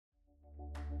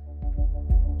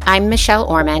I'm Michelle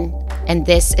Orman, and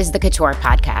this is the COUTURE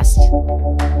podcast.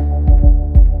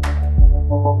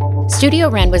 Studio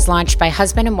Renn was launched by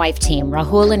husband and wife team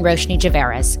Rahul and Roshni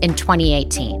Jhaveri in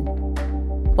 2018.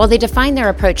 While they define their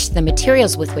approach to the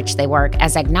materials with which they work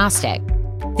as agnostic,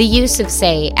 the use of,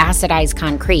 say, acidized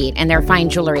concrete in their fine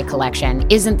jewelry collection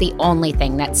isn't the only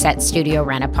thing that sets Studio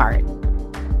Renn apart.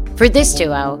 For this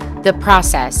duo, the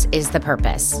process is the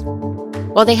purpose.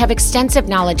 While they have extensive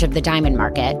knowledge of the diamond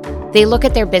market, they look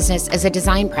at their business as a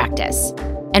design practice,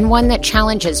 and one that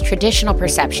challenges traditional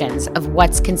perceptions of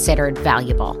what's considered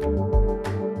valuable.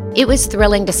 It was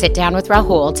thrilling to sit down with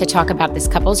Rahul to talk about this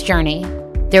couple's journey,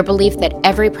 their belief that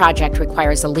every project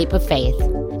requires a leap of faith,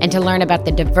 and to learn about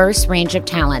the diverse range of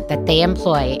talent that they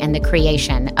employ in the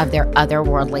creation of their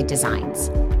otherworldly designs.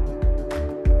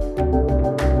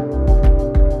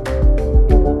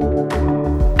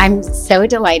 I'm so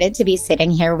delighted to be sitting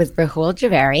here with Rahul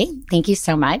Jhaveri. Thank you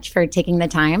so much for taking the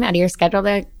time out of your schedule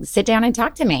to sit down and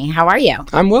talk to me. How are you?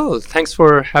 I'm well. Thanks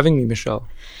for having me, Michelle.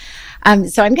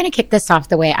 So I'm going to kick this off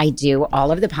the way I do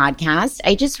all of the podcasts.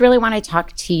 I just really want to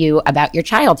talk to you about your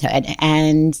childhood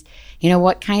and,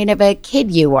 what kind of a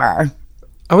kid you were.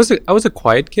 I was a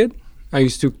quiet kid. I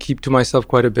used to keep to myself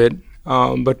quite a bit.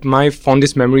 But my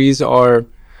fondest memories are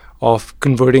of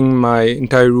converting my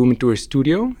entire room into a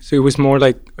studio. So it was more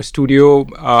like a studio,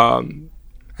 and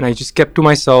I just kept to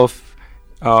myself.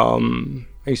 I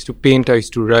used to paint, I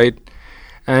used to write.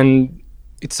 And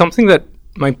it's something that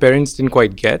my parents didn't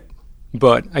quite get.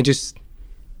 But I just,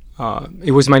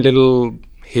 it was my little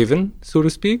haven, so to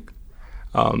speak.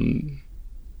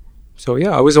 So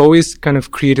yeah, I was always kind of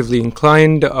creatively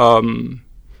inclined. I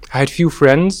had few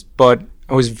friends, but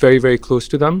I was very, very close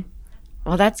to them.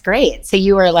 Well, that's great. So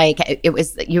you were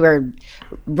you were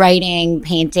writing,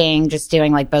 painting, just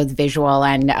doing like both visual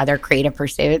and other creative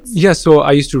pursuits? Yeah, so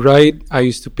I used to write, I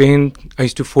used to paint, I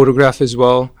used to photograph as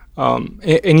well. I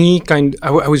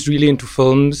was really into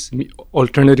films,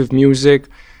 alternative music.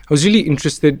 I was really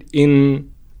interested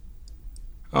in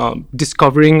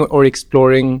discovering or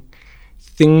exploring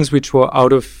things which were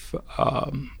out of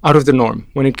the norm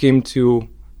when it came to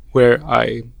where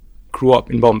I grew up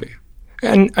in Bombay.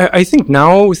 And I think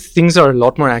now things are a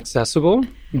lot more accessible,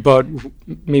 but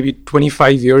maybe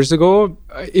 25 years ago,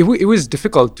 it was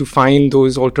difficult to find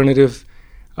those alternative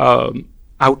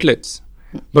outlets.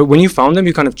 But when you found them,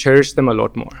 you kind of cherished them a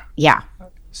lot more. Yeah.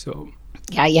 So.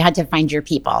 Yeah, you had to find your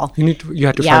people. You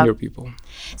had to find your people.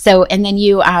 So, and then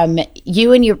you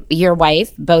and your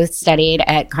wife both studied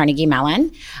at Carnegie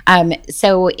Mellon.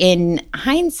 So, in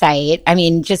hindsight, I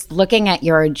mean, just looking at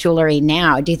your jewelry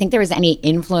now, do you think there was any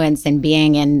influence in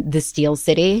being in the Steel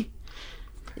City?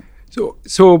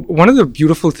 So one of the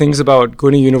beautiful things about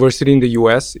going to university in the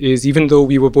U.S. is even though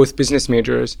we were both business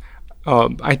majors,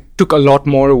 I took a lot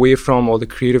more away from all the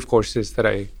creative courses that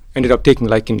I ended up taking,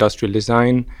 like industrial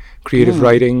design, creative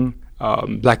writing,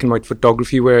 black and white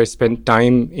photography, where I spent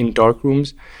time in dark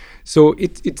rooms. So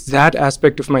it's that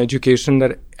aspect of my education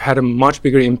that had a much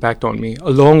bigger impact on me,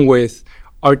 along with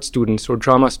art students or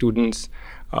drama students,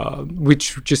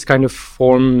 which just kind of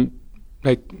form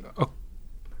like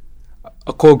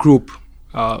a core group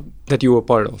that you were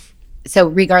part of. So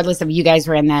regardless of you guys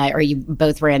were you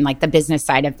both were in like the business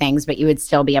side of things, but you would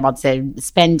still be able to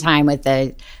spend time with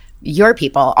your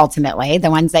people, ultimately,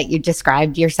 the ones that you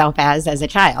described yourself as a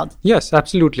child. Yes,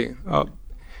 absolutely.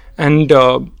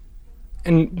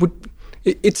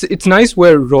 It's nice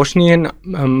where Roshni and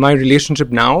my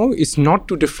relationship now is not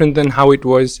too different than how it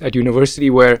was at university,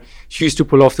 where she used to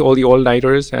pull off all the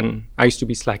all-nighters and I used to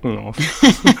be slacking off.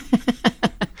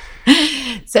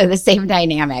 So the same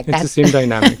dynamic. It's the same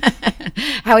dynamic.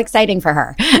 How exciting for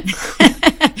her.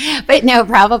 But no,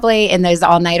 probably in those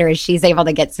all-nighters, she's able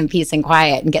to get some peace and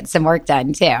quiet and get some work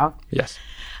done too. Yes.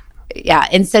 Yeah.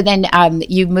 And so then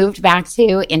you moved back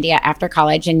to India after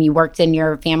college and you worked in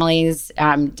your family's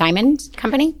diamond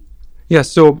company? Yeah.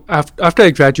 So after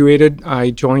I graduated,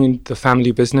 I joined the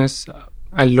family business.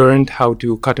 I learned how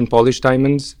to cut and polish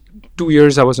diamonds. 2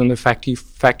 years I was on the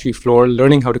factory floor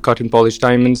learning how to cut and polish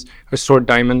diamonds, assort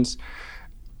diamonds.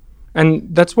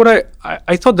 And that's what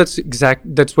I thought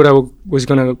that's what I was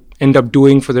going to end up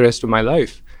doing for the rest of my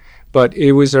life. But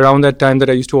it was around that time that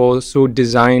I used to also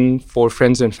design for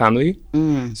friends and family.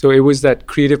 So it was that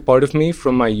creative part of me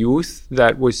from my youth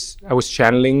that I was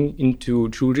channeling into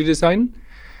jewelry design.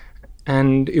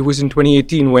 And it was in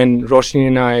 2018 when Roshni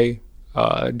and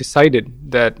I decided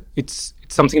that it's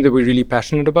something that we're really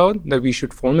passionate about, that we should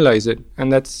formalize it.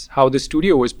 And that's how the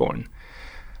studio was born.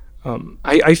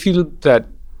 I feel that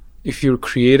if you're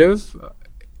creative,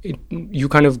 you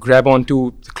kind of grab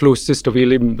onto the closest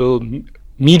available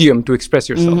medium to express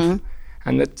yourself.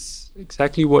 And that's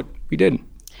exactly what we did.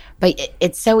 But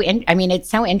it's so it's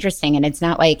so interesting, and it's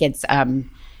not like it's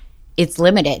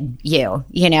limited and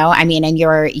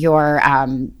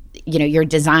your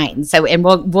design. So, and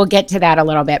we'll get to that a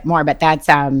little bit more, but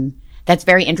that's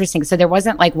very interesting. So there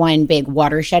wasn't like one big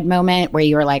watershed moment where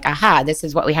you were like, aha, this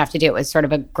is what we have to do. It was sort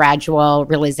of a gradual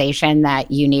realization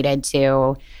that you needed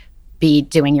to be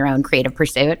doing your own creative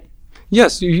pursuit.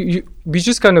 Yes, we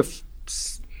just kind of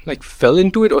like fell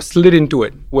into it or slid into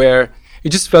it, where it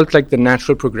just felt like the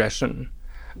natural progression.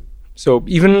 So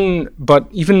even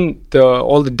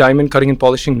all the diamond cutting and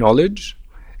polishing knowledge,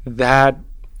 that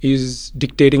is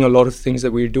dictating a lot of things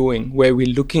that we're doing, where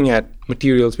we're looking at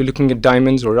materials, we're looking at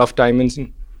diamonds or rough diamonds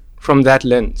from that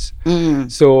lens.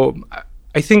 So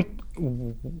I think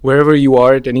wherever you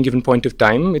are at any given point of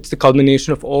time, it's the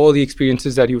culmination of all the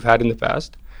experiences that you've had in the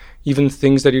past, even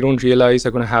things that you don't realize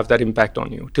are going to have that impact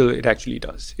on you till it actually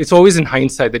does. It's always in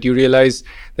hindsight that you realize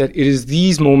that it is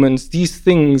these moments, these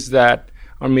things that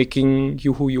are making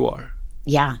you who you are.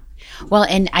 Yeah. Well,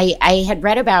 and I had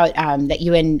read about that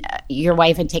you and your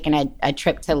wife had taken a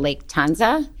trip to Lake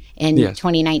Tanza in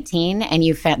 2019, and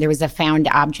you found there was a found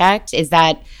object. Is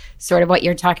that sort of what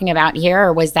you're talking about here,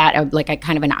 or was that a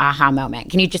kind of an aha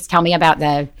moment? Can you just tell me about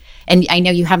and I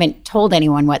know you haven't told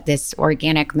anyone what this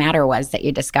organic matter was that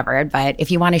you discovered, but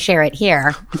if you want to share it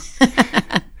here.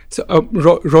 So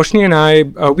Roshni and I,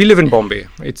 we live in Bombay.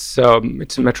 It's a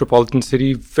metropolitan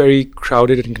city, very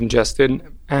crowded and congested.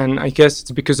 And I guess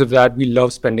it's because of that we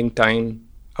love spending time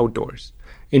outdoors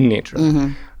in nature.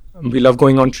 Mm-hmm. We love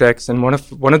going on treks, and one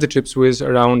of the trips was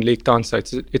around Lake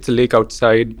Tansa. It's a lake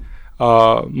outside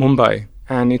Mumbai,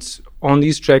 and it's on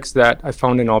these treks that I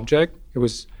found an object. It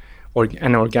was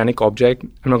an organic object.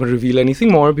 I'm not going to reveal anything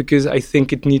more because I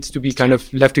think it needs to be kind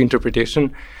of left to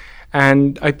interpretation.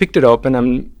 And I picked it up,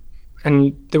 and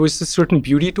there was a certain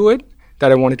beauty to it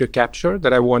that I wanted to capture.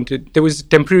 There was a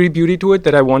temporary beauty to it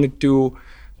that I wanted to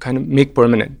kind of make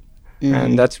permanent.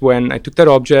 And that's when I took that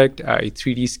object, I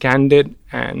 3D scanned it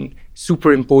and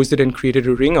superimposed it and created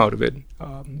a ring out of it,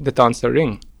 the Tansa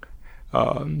ring.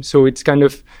 So it's kind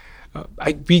of,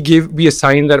 we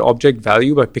assign that object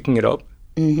value by picking it up.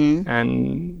 Mm-hmm.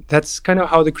 And that's kind of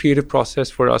how the creative process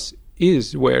for us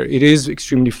is, where it is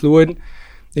extremely fluid.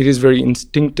 It is very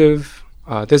instinctive.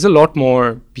 There's a lot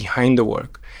more behind the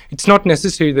work. It's not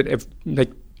necessary that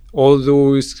all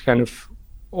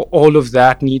of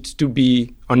that needs to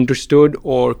be understood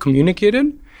or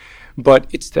communicated, but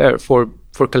it's there for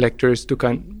collectors to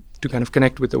kind of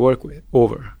connect with the work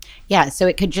over. Yeah, so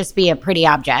it could just be a pretty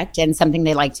object and something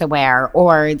they like to wear,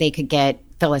 or they could get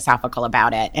philosophical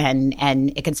about it, and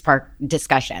it could spark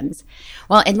discussions.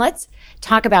 Well, and let's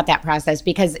talk about that process,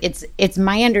 because it's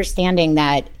my understanding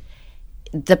that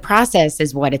the process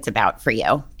is what it's about for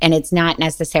you. And it's not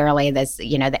necessarily this,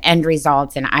 the end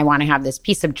results and I want to have this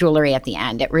piece of jewelry at the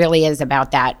end. It really is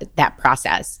about that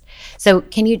process. So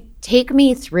can you take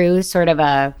me through sort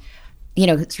of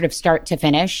start to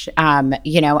finish, on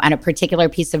a particular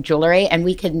piece of jewelry? And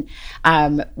we could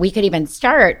even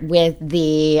start with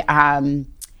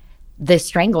the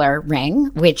Strangler ring,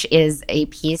 which is a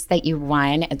piece that you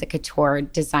won at the COUTURE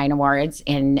Design Awards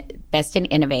in Best and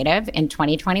Innovative in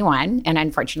 2021. And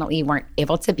unfortunately, you weren't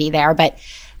able to be there. But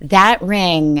that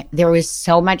ring, there was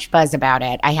so much buzz about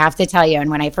it, I have to tell you.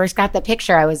 And when I first got the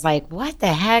picture, I was like, what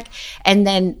the heck? And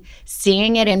then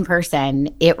seeing it in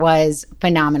person, it was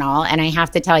phenomenal. And I have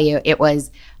to tell you, it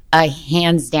was a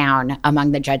hands down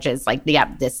among the judges, like, yeah,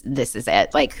 this is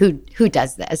it. Like, who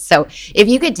does this? So if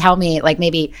you could tell me, like,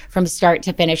 maybe from start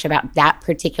to finish about that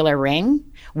particular ring,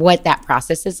 what that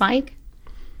process is like.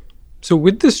 So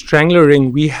with the Strangler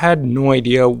ring, we had no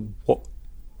idea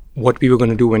what we were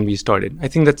going to do when we started. I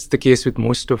think that's the case with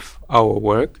most of our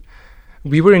work.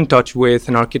 We were in touch with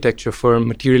an architecture firm,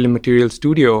 Material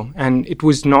Studio, and it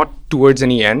was not towards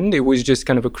any end. It was just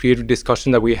kind of a creative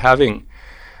discussion that we're having.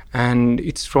 And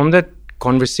it's from that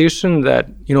conversation that,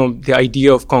 the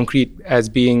idea of concrete as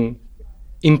being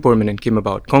impermanent came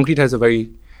about. Concrete has a very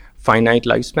finite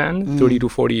lifespan, 30 to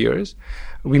 40 years.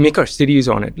 We make our cities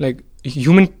on it. Like,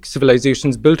 human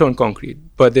civilization's built on concrete,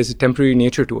 but there's a temporary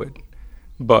nature to it.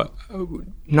 But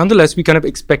nonetheless, we kind of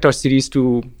expect our cities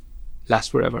to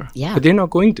last forever. Yeah. But they're not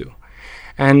going to.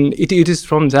 And it is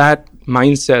from that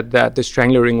mindset that the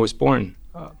Strangler ring was born.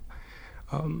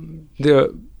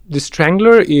 The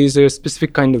Strangler is a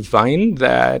specific kind of vine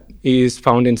that is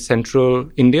found in central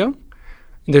India.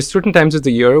 There's certain times of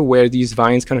the year where these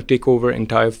vines kind of take over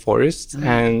entire forests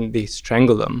and they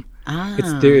strangle them.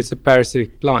 It's a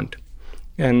parasitic plant.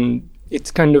 And it's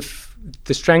kind of,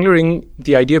 the Strangler ring,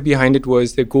 the idea behind it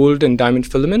was the gold and diamond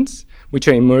filaments which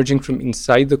are emerging from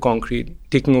inside the concrete,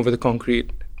 taking over the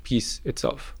concrete piece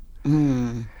itself.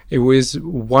 It was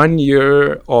 1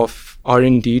 year of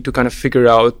R&D to kind of figure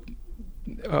out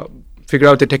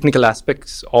the technical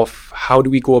aspects of how do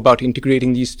we go about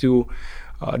integrating these two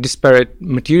disparate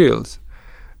materials.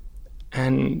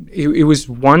 And it was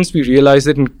once we realized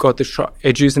it and got the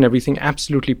edges and everything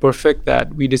absolutely perfect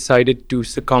that we decided to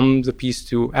succumb the piece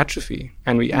to atrophy,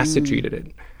 and we acid treated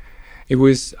it. It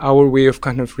was our way of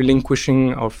kind of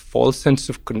relinquishing our false sense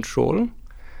of control.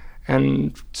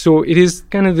 And so it is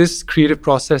kind of this creative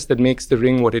process that makes the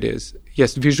ring what it is.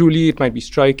 Yes, visually it might be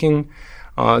striking.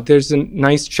 There's a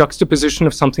nice juxtaposition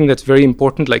of something that's very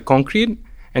important like concrete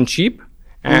and cheap,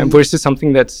 versus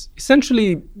something that's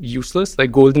essentially useless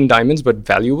like gold and diamonds but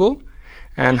valuable,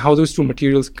 and how those two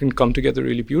materials can come together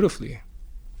really beautifully.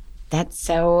 That's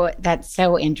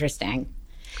so interesting.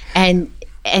 And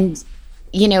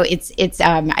you know, it's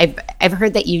I've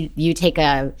heard that you take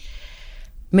a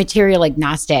material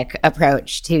agnostic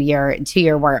approach to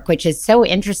your work, which is so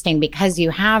interesting because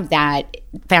you have that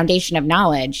foundation of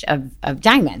knowledge of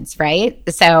diamonds, right?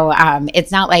 So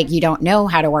it's not like you don't know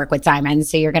how to work with diamonds,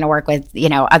 so you're going to work with, you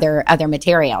know, other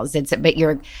materials. But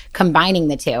you're combining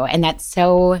the two, and that's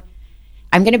so.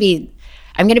 I'm going to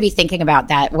be thinking about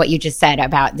that. What you just said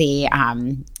about the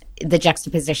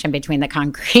juxtaposition between the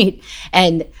concrete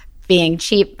and being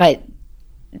cheap, but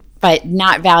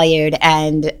not valued,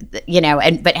 and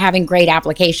but having great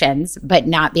applications, but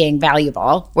not being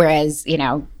valuable. Whereas, you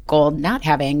know, gold not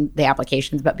having the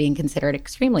applications, but being considered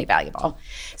extremely valuable.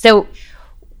 So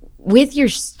with your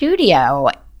studio,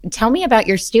 tell me about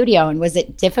your studio, and was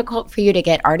it difficult for you to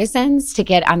get artisans to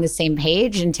get on the same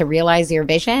page and to realize your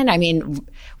vision? I mean,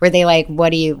 were they like,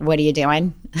 what are you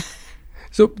doing?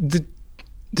 So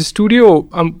the studio,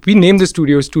 we named the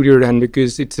studio Studio Renn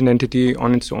because it's an entity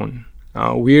on its own.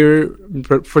 We're,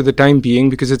 for the time being,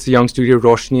 because it's a young studio,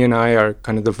 Roshni and I are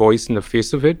kind of the voice and the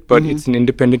face of it, but it's an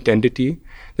independent entity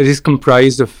that is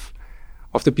comprised of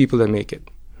the people that make it.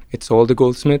 It's all the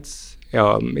goldsmiths,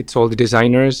 it's all the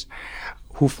designers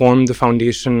who form the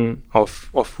foundation of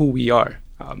who we are.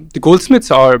 The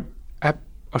goldsmiths are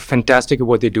fantastic at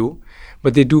what they do,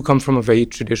 but they do come from a very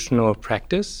traditional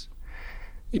practice.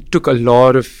 It took a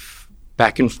lot of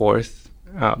back and forth,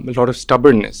 a lot of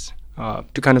stubbornness,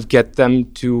 to kind of get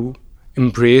them to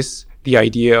embrace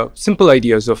the simple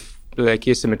ideas of like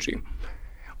asymmetry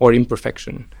or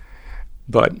imperfection.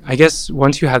 But I guess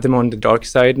once you have them on the dark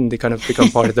side, and they kind of become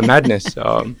part of the madness.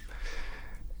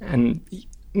 And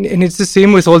it's the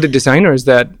same with all the designers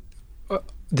that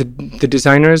the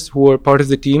designers who are part of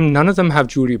the team, none of them have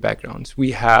jewelry backgrounds.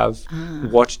 We have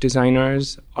watch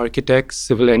designers, architects,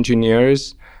 civil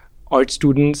engineers, art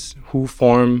students who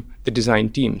form the design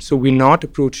team. So we're not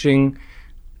approaching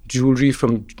jewelry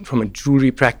from a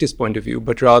jewelry practice point of view,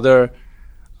 but rather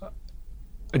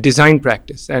a design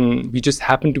practice. And we just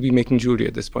happen to be making jewelry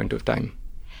at this point of time.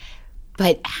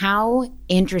 But how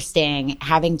interesting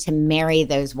having to marry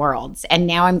those worlds. And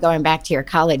now I'm going back to your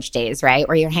college days, right?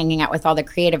 Where you're hanging out with all the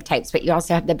creative types, but you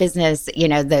also have the business, you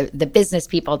know, the business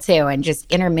people too, and just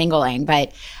intermingling.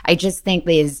 But I just think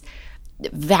these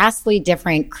vastly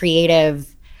different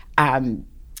creative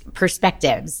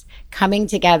perspectives coming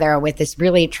together with this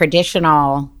really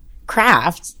traditional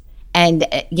craft. And,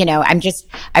 you know,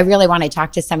 I really want to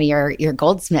talk to some of your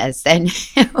goldsmiths. And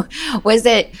was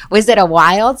it a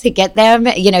while to get them?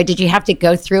 You know, did you have to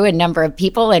go through a number of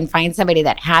people and find somebody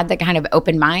that had the kind of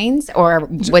open minds, or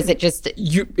was it just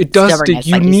stubbornness,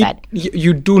 like you said?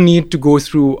 You do need to go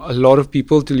through a lot of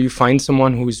people till you find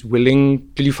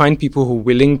people who are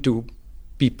willing to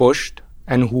be pushed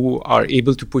and who are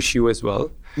able to push you as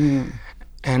well.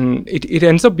 And it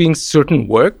ends up being certain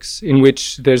works in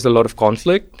which there's a lot of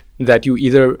conflict that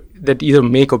either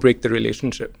make or break the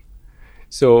relationship.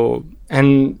 So,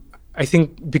 and I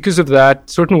think because of that,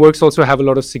 certain works also have a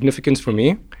lot of significance for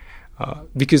me,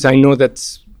 because I know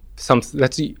that's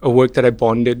a work that I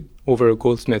bonded over a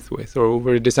goldsmith with or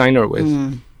over a designer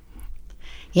with.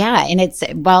 Yeah, and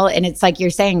it's like you're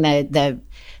saying,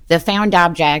 the found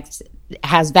object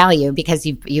has value because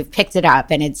you've picked it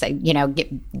up, and it's, you know,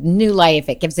 new life.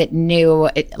 It gives it new,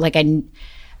 like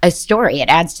a story. It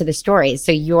adds to the story.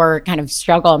 So your kind of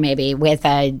struggle maybe with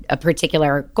a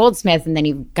particular goldsmith, and then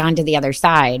you've gone to the other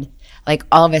side, like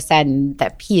all of a sudden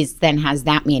that piece then has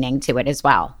that meaning to it as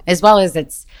well as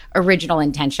its original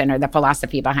intention or the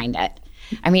philosophy behind it.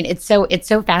 I mean, it's so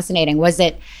fascinating. Was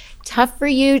it tough for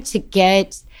you to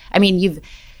get, I mean,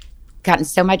 gotten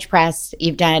so much press.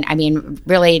 You've done, I mean,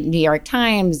 really, New York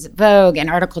Times, Vogue, an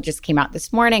article just came out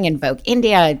this morning in Vogue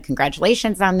India.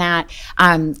 Congratulations on that.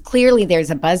 Clearly, there's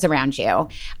a buzz around you.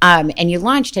 And you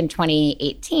launched in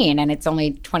 2018, and it's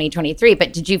only 2023.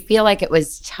 But did you feel like it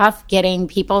was tough getting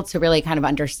people to really kind of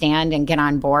understand and get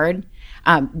on board?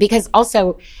 Because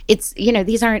also, it's,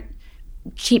 these aren't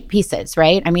cheap pieces,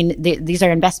 right? I mean, these are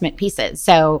investment pieces.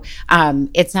 So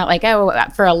it's not like, oh,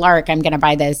 for a lark, I'm going to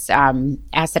buy this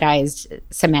acidized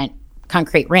cement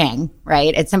concrete ring,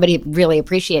 right? It's somebody really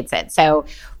appreciates it. So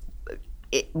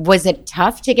was it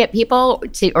tough to get people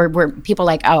to, or were people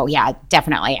like, oh yeah,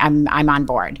 definitely, I'm on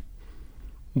board?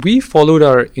 We followed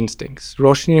our instincts.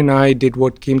 Roshni and I did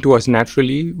what came to us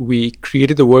naturally. We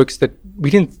created the works that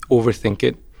we didn't overthink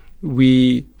it.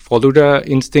 We followed our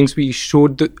instincts. We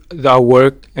showed our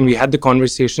work, and we had the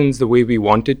conversations the way we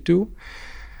wanted to,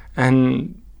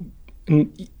 and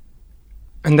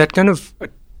that kind of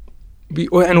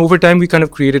and over time we kind of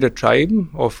created a tribe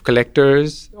of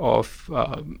collectors, of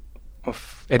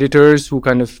editors who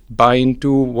kind of buy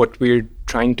into what we're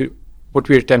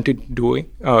attempting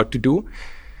to do.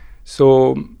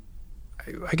 So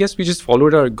I guess we just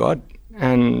followed our gut,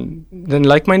 and then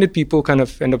like-minded people kind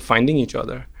of end up finding each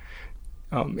other.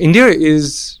 India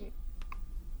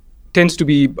tends to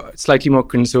be slightly more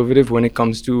conservative when it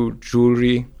comes to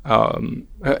jewelry,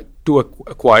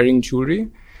 acquiring jewelry.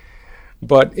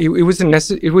 But it was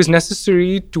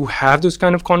necessary to have those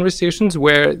kind of conversations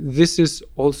where this is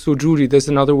also jewelry. There's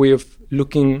another way of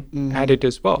looking at it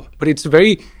as well. But it's a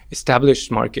very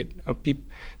established market.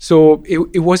 So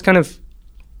it was kind of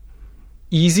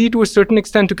easy to a certain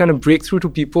extent to kind of break through to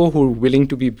people who are willing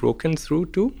to be broken through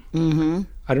to. Mm-hmm.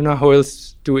 I don't know how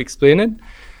else to explain it.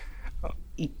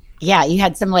 Yeah, you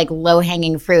had some like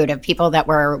low-hanging fruit of people that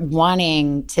were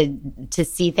wanting to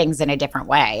see things in a different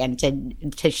way and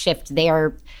to shift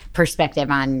their perspective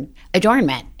on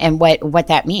adornment and what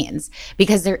that means.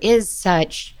 Because there is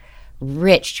such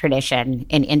rich tradition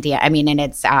in India. I mean, and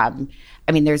it's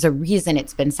there's a reason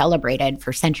it's been celebrated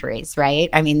for centuries, right?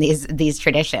 I mean, these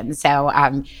traditions.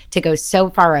 So to go so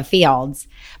far afield,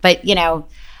 but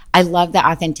I love the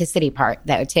authenticity part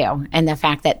though too, and the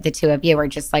fact that the two of you are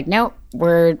just like, no,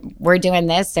 we're doing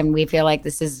this, and we feel like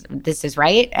this is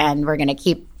right, and we're going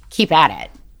to keep at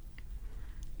it.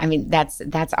 I mean, that's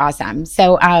awesome.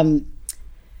 So,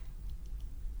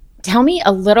 tell me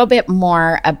a little bit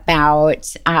more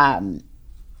about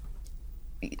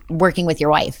working with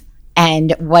your wife.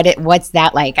 And what's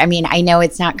that like? I mean, I know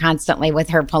it's not constantly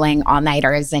with her pulling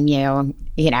all-nighters and you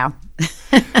know.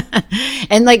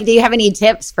 And like, do you have any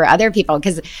tips for other people?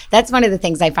 Because that's one of the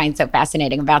things I find so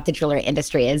fascinating about the jewelry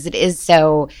industry is it is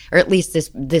so, or at least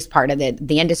this part of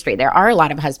the industry, there are a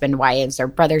lot of husband-wives or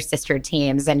brother-sister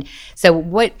teams. And so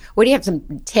what do you have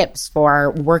some tips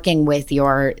for working with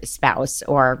your spouse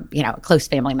or, a close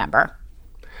family member?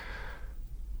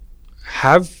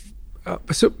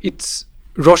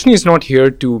 Roshni is not here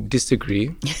to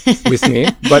disagree with me,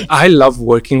 but I love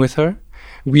working with her.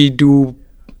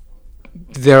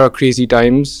 There are crazy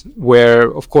times where,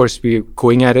 of course, we're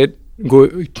going at it,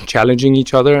 challenging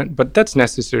each other, but that's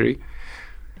necessary.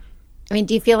 I mean,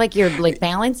 do you feel like you're like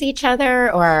balance each other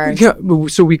or? Yeah,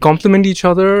 so we complement each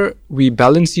other, we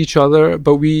balance each other,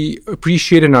 but we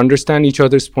appreciate and understand each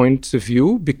other's points of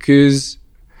view because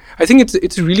I think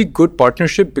it's a really good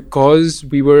partnership because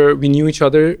we knew each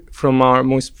other from our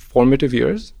most formative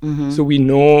years. Mm-hmm. So we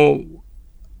know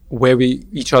where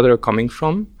each other are coming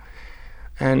from.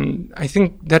 And I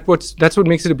think that's what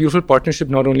makes it a beautiful partnership,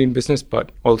 not only in business,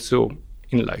 but also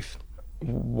in life.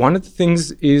 One of the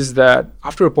things is that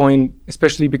after a point,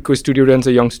 especially because Studio Renn's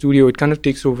a young studio, it kind of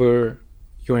takes over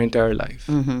your entire life.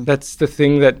 Mm-hmm. That's the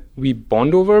thing that we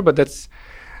bond over, but that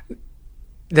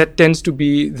tends to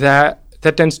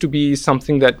be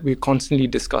something that we're constantly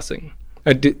discussing.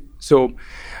 So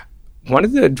one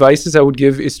of the advices I would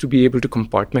give is to be able to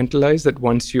compartmentalize that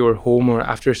once you're home or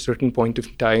after a certain point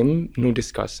of time, no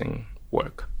discussing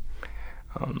work.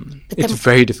 It's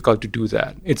very difficult to do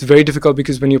that. It's very difficult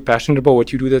because when you're passionate about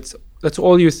what you do, that's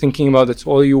all you're thinking about, that's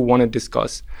all you want to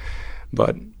discuss.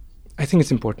 But I think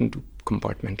it's important to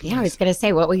compartmentalize. Yeah, I was going to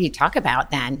say, what will you talk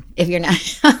about then if you're not?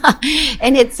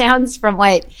 And it sounds from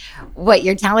what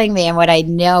you're telling me and what I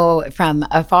know from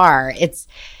afar,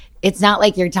 it's not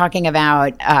like you're talking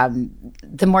about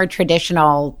the more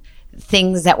traditional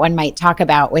things that one might talk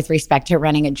about with respect to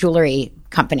running a jewelry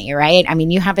company, right? I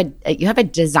mean, you have a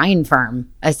design firm,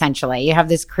 essentially. You have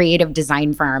this creative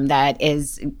design firm that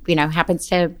is, happens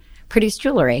to produce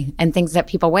jewelry and things that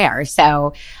people wear.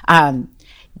 So,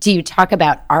 Do you talk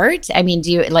about art? I mean,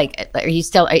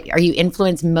 are you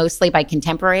influenced mostly by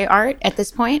contemporary art at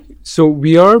this point? So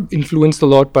we are influenced a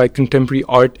lot by contemporary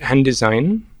art and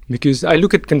design, because I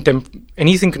look at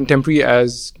anything contemporary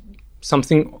as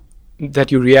something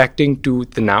that you're reacting to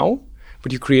the now,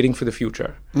 but you're creating for the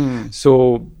future.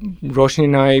 So Roshni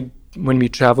and I, when we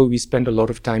travel, we spend a lot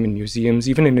of time in museums.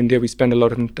 Even in India, we spend a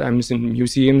lot of times in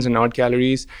museums and art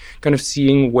galleries, kind of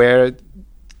seeing where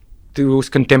those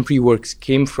contemporary works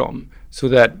came from,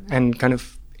 and kind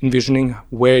of envisioning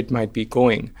where it might be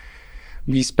going.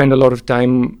 We spend a lot of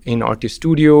time in artist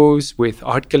studios, with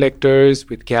art collectors,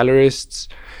 with gallerists.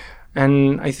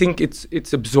 And I think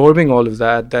it's absorbing all of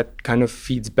that kind of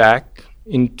feeds back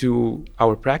into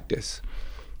our practice.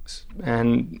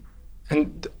 And a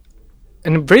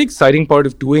very exciting part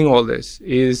of doing all this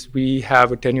is we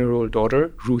have a 10-year-old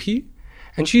daughter, Ruhi,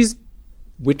 and she's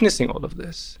witnessing all of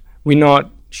this.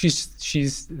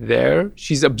 She's there,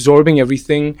 she's absorbing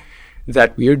everything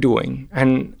that we're doing,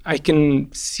 and I can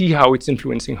see how it's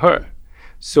influencing her.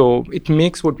 So it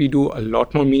makes what we do a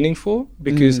lot more meaningful,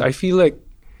 because I feel like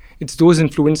it's those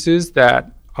influences that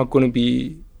are going to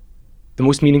be the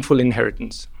most meaningful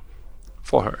inheritance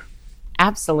for her.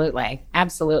 Absolutely.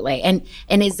 And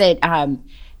is it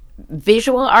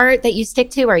visual art that you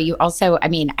stick to? Or are you also, I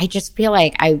mean, I just feel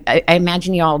like I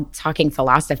imagine you all talking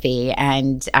philosophy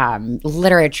and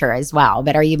literature as well,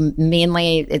 but are you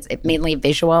mainly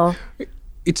visual?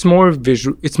 It's more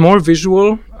visual. It's more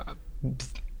visual.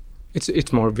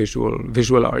 It's more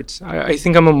visual arts. I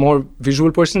think I'm a more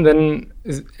visual person and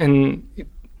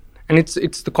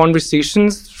it's the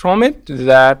conversations from it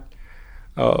that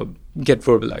get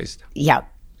verbalized. Yep.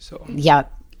 So.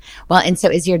 Yep. Well, and so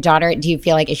is your daughter, do you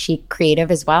feel like, is she creative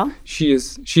as well? She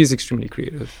is extremely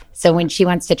creative. So when she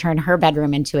wants to turn her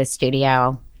bedroom into a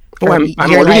studio. I'm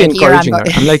already encouraging her.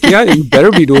 I'm like, yeah, you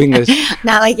better be doing this.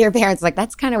 Not like your parents, like,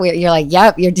 that's kind of weird. You're like,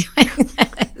 yep, you're doing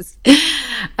this.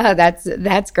 Oh,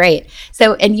 that's great.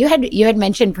 So, and you had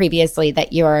mentioned previously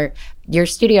that your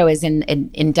studio is in an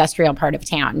industrial part of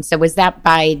town. So was that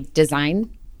by design?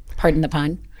 Pardon the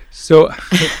pun. So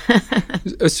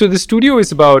the studio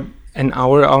is about an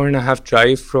hour and a half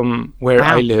drive from where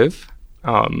I live.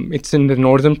 It's in the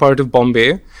northern part of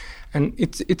Bombay, and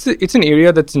it's an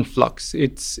area that's in flux.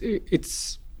 It's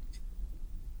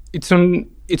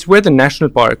where the national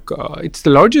park. It's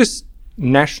the largest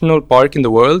national park in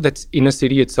the world that's in a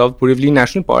city itself. Borivali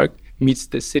National Park meets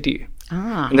the city.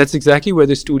 And that's exactly where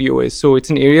the studio is. So it's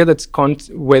an area that's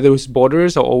where those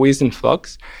borders are always in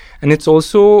flux. And it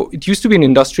used to be an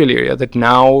industrial area that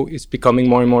now is becoming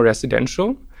more and more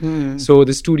residential. So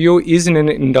the studio is in an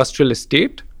industrial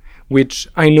estate, which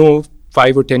I know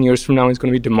 5 or 10 years from now is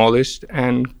going to be demolished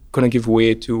and going to give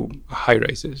way to high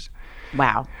rises.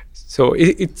 Wow. So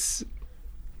I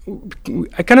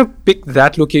kind of picked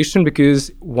that location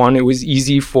because, one, it was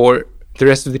easy for the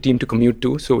rest of the team to commute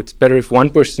to. So it's better if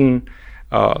one person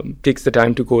takes the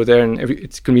time to go there, and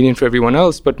it's convenient for everyone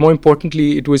else. But more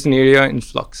importantly, it was an area in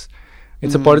flux.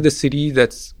 It's a part of the city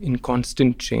that's in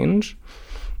constant change,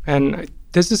 and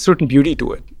there's a certain beauty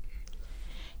to it.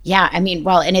 Yeah, I mean,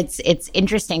 well, and it's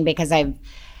interesting because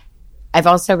I've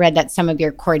also read that some of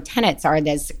your core tenets are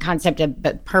this concept of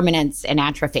permanence and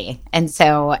atrophy. And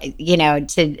so,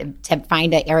 to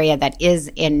find an area that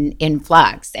is in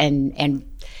flux and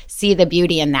see the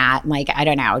beauty in that, like, I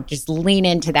don't know, just lean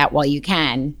into that while you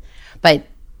can, but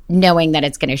knowing that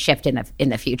it's going to shift in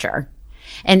the future.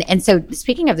 And so,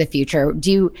 speaking of the future,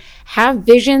 do you have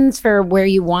visions for where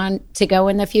you want to go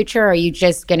in the future? Or are you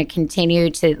just going to continue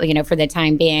to, for the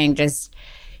time being, just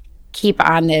keep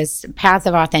on this path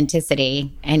of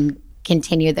authenticity and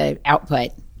continue the output?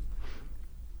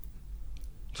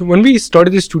 So when we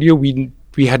started the studio, we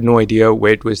had no idea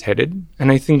where it was headed.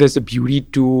 And I think there's a beauty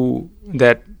to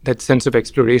that sense of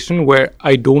exploration where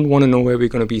I don't want to know where we're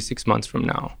going to be 6 months from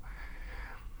now.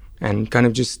 And kind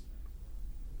of just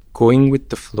going with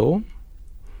the flow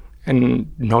and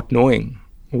not knowing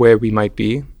where we might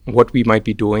be, what we might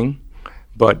be doing.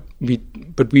 But we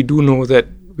do know that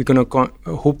we're going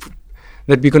to hope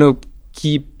that we're going to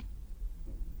keep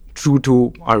true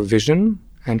to our vision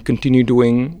and continue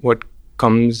doing what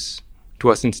comes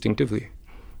to us instinctively.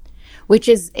 Which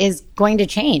is going to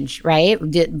change, right?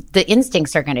 The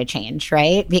instincts are going to change,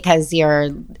 right? Because you're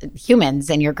humans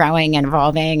and you're growing and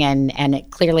evolving and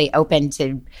clearly open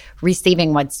to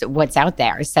receiving what's out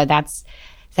there. So that's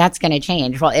going to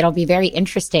change. Well, it'll be very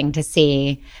interesting to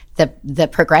see the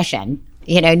progression,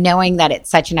 knowing that it's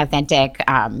such an authentic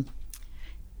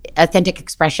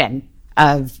expression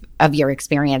of your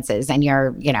experiences and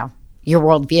your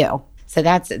worldview. So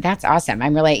that's awesome.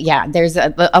 I'm really, there's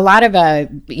a lot of,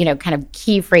 kind of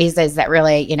key phrases that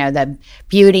really, the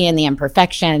beauty and the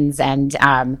imperfections and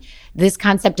this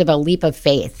concept of a leap of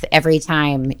faith every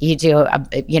time you do,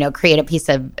 create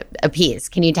a piece.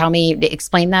 Can you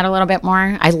explain that a little bit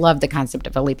more? I love the concept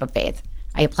of a leap of faith.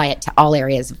 I apply it to all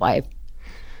areas of life.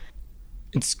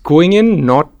 It's going in,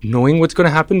 not knowing what's going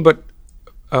to happen, but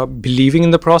believing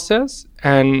in the process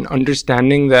and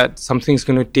understanding that something's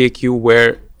going to take you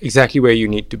exactly where you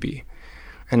need to be.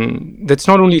 And that's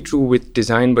not only true with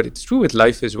design, but it's true with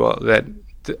life as well, that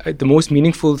the most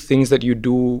meaningful things that you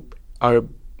do are,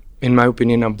 in my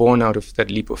opinion, are born out of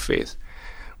that leap of faith,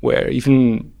 where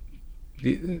even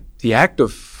the act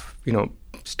of,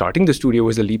 starting the studio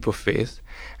was a leap of faith.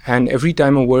 And every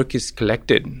time a work is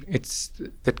collected, it's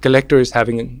that collector is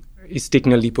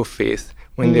taking a leap of faith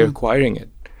when they're acquiring it.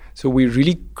 So we're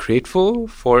really grateful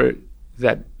for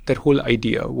that whole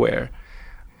idea where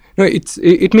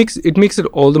it makes it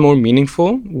all the more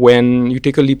meaningful when you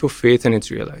take a leap of faith and it's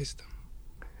realized.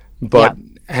 But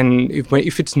and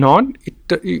if it's not,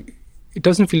 it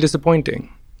doesn't feel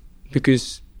disappointing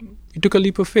because you took a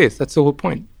leap of faith. That's the whole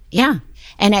point. Yeah.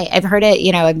 And I've heard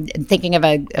it, I'm thinking of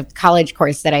a college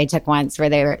course that I took once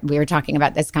where we were talking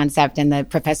about this concept and the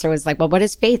professor was like, well, what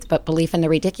is faith but belief in the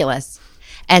ridiculous?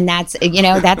 And that's,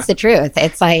 that's the truth.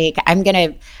 It's like, I'm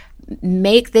going to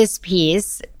make this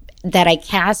piece that I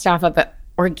cast off of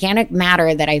organic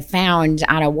matter that I found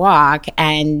on a walk,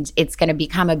 and it's going to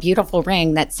become a beautiful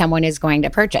ring that someone is going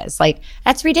to purchase. Like,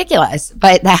 that's ridiculous,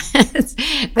 but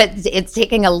it's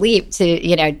taking a leap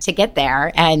to get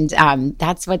there. And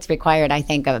that's what's required, I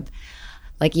think, of,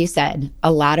 like you said,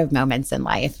 a lot of moments in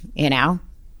life,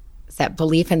 It's that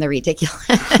belief in the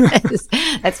ridiculous.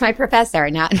 That's my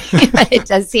professor, not me, but it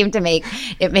does seem to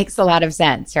makes a lot of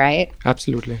sense, right?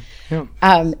 Absolutely. Yeah.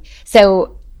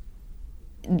 So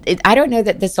I don't know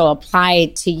that this will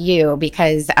apply to you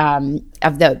because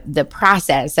of the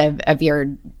process of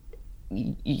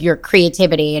your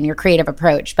creativity and your creative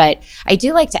approach. But I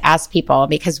do like to ask people,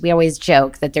 because we always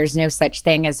joke that there's no such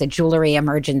thing as a jewelry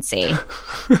emergency.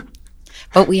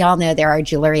 But we all know there are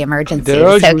jewelry emergencies. There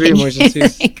are jewelry emergencies. You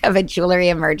think of a jewelry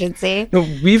emergency? No,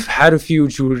 we've had a few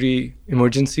jewelry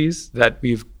emergencies that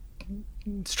we've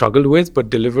struggled with, but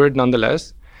delivered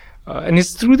nonetheless. And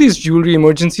it's through these jewelry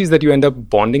emergencies that you end up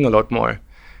bonding a lot more.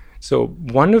 So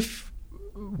one of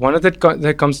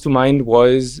that comes to mind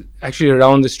was actually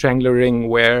around the Strangler ring,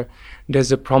 where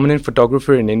there's a prominent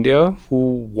photographer in India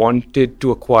who wanted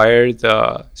to acquire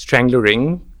the Strangler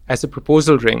ring as a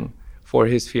proposal ring for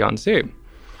his fiancée.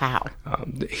 Wow.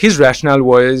 His rationale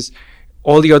was,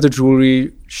 all the other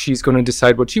jewelry, she's going to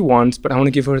decide what she wants, but I want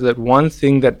to give her that one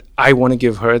thing that I want to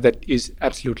give her that is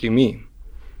absolutely me.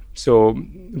 So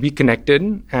we connected,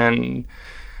 and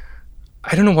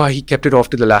I don't know why he kept it off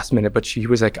to the last minute, but he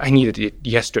was like, I needed it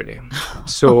yesterday.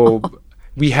 So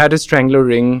we had a Strangler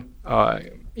ring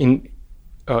in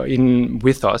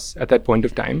with us at that point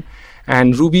of time.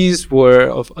 And rubies were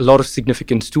of a lot of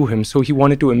significance to him. So he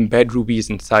wanted to embed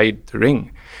rubies inside the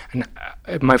ring. And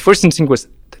my first instinct was,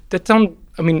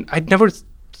 I'd never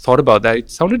thought about that.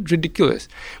 It sounded ridiculous.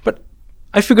 But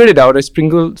I figured it out. I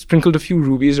sprinkled a few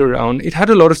rubies around. It had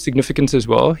a lot of significance as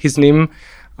well. His name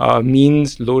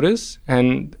means lotus,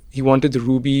 and he wanted the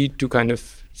ruby to kind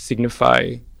of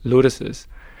signify lotuses.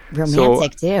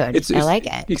 Romantic, dude. I like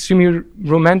it. Extremely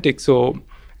romantic.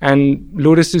 And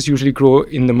lotuses usually grow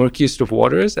in the murkiest of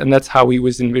waters, and that's how he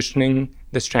was envisioning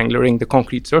the Strangler ring, the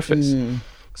concrete surface.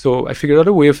 So I figured out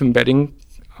a way of embedding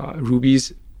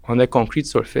rubies on that concrete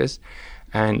surface,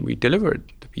 and we delivered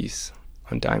the piece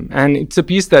on time. And it's a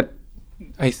piece that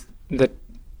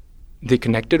they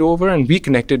connected over, and we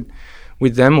connected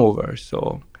with them over.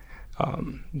 So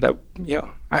and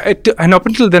up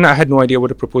until then, I had no idea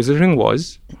what a proposal ring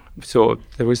was. So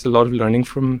there was a lot of learning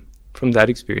from that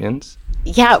experience.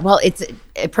 Yeah, well, it's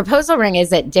a proposal ring.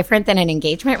 Is it different than an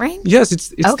engagement ring? Yes, it's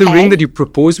the ring that you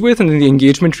propose with, and then the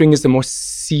engagement ring is the more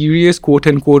serious, quote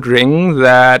unquote, ring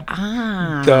that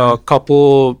the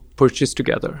couple purchase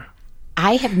together.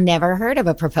 I have never heard of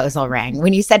a proposal ring.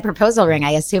 When you said proposal ring,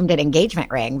 I assumed an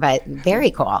engagement ring, but very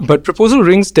cool. But proposal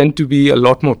rings tend to be a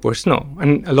lot more personal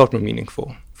and a lot more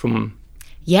meaningful.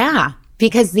 Yeah.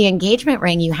 Because the engagement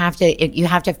ring, you have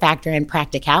to factor in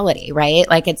practicality, right?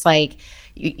 Like, it's like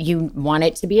you want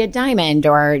it to be a diamond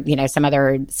or, some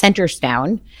other center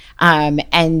stone.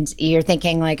 And you're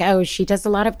thinking like, oh, she does a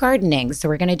lot of gardening, so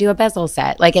we're going to do a bezel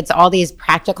set. Like, it's all these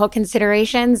practical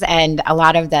considerations, and a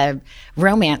lot of the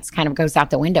romance kind of goes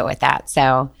out the window with that.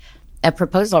 So a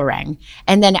proposal ring.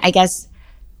 And then I guess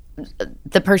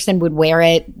the person would wear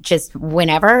it just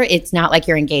whenever. It's not like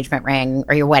your engagement ring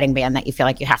or your wedding band that you feel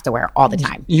like you have to wear all the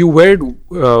time. You wear it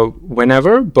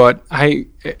whenever, but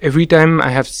every time I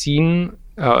have seen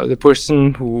the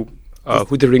person who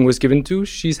the ring was given to,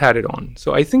 she's had it on.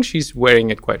 So I think she's wearing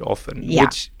it quite often,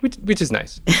 which is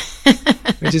nice.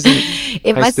 Which is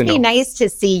it must be nice to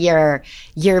see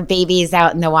your babies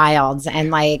out in the wilds and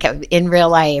like in real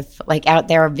life, like out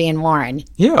there being worn.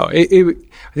 Yeah, I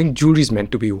think jewelry is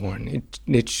meant to be worn.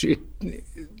 They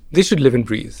should live and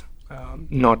breathe,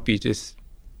 not be just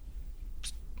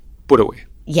put away.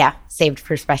 Yeah, saved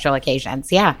for special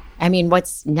occasions. Yeah. I mean,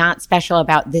 what's not special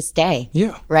about this day?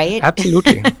 Yeah. Right?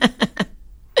 Absolutely.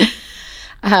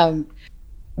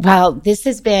 Well, this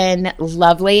has been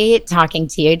lovely talking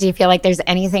to you. Do you feel like there's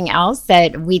anything else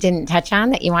that we didn't touch on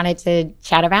that you wanted to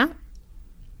chat about?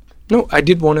 No, I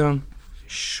did want to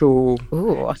show.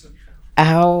 Ooh.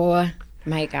 Oh,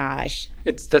 my gosh.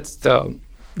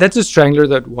 That's a strangler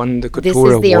that won the COUTURE award.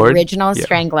 This is the original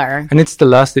strangler. And it's the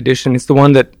last edition. It's the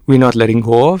one that we're not letting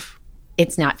go of.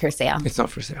 It's not for sale. It's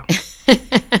not for sale.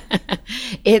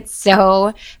 It's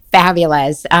so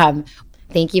fabulous.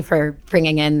 Thank you for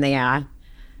bringing in the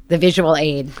visual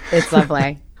aid. It's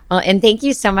lovely. Well, and thank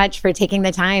you so much for taking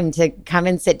the time to come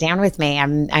and sit down with me.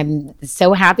 I'm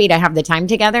so happy to have the time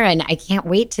together, and I can't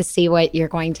wait to see what you're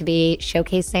going to be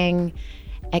showcasing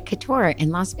at COUTURE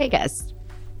in Las Vegas.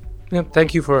 Yeah,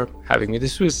 thank you for having me.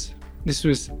 This was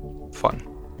fun.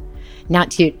 Not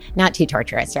too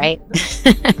torturous, right?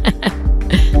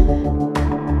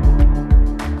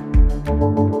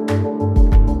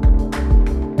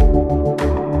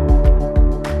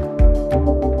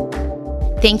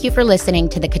 Thank you for listening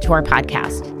to the COUTURE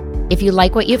podcast. If you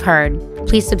like what you've heard,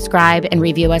 please subscribe and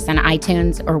review us on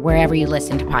iTunes or wherever you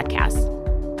listen to podcasts.